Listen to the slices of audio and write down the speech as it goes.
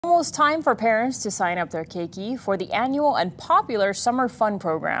almost time for parents to sign up their keiki for the annual and popular Summer Fun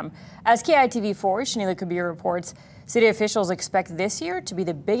program. As KITV4's Shanila Kabir reports, city officials expect this year to be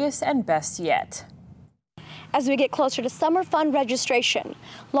the biggest and best yet. As we get closer to Summer Fun registration,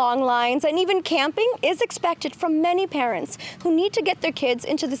 long lines and even camping is expected from many parents who need to get their kids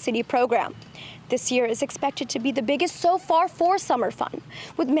into the city program. This year is expected to be the biggest so far for Summer Fun,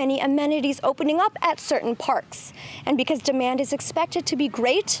 with many amenities opening up at certain parks. And because demand is expected to be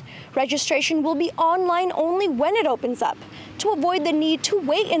great, registration will be online only when it opens up, to avoid the need to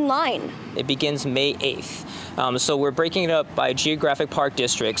wait in line. It begins May 8th. So we're breaking it up by geographic park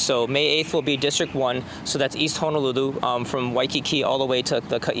districts. So May 8th will be District 1, so that's East Honolulu, from Waikiki all the way to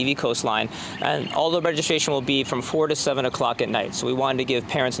the Kaiwi coastline. And all the registration will be from 4 to 7 o'clock at night. So we wanted to give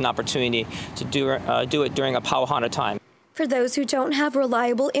parents an opportunity to do it during a pauhana time. For those who don't have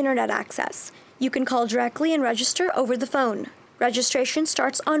reliable internet access, you can call directly and register over the phone. Registration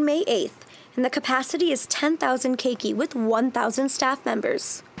starts on May 8th, and the capacity is 10,000 keiki with 1,000 staff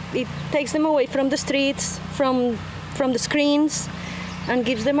members. It takes them away from the streets, from the screens, and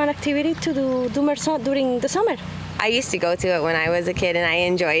gives them an activity to do during the summer. I used to go to it when I was a kid and I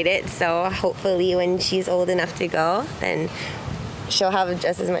enjoyed it, so hopefully when she's old enough to go, then she'll have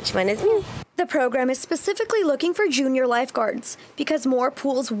just as much fun as me. The program is specifically looking for junior lifeguards because more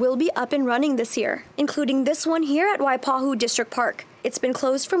pools will be up and running this year, including this one here at Waipahu District Park. It's been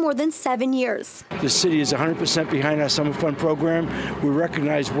closed for more than 7 years. The city is 100% behind our Summer Fun program. We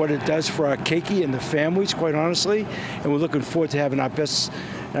recognize what it does for our keiki and the families, quite honestly, and we're looking forward to having our best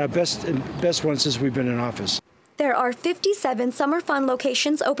ones since we've been in office. There are 57 Summer Fun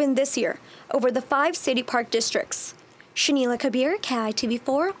locations open this year over the 5 city park districts. Shanila Kabir,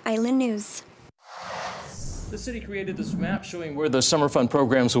 KITV4 Island News. The city created this map showing where the Summer Fun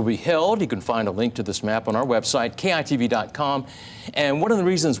programs will be held. You can find a link to this map on our website, KITV.com. And one of the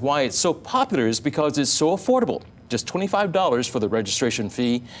reasons why it's so popular is because it's so affordable. Just $25 for the registration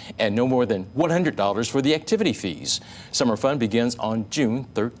fee and no more than $100 for the activity fees. Summer Fun begins on June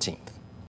 13th.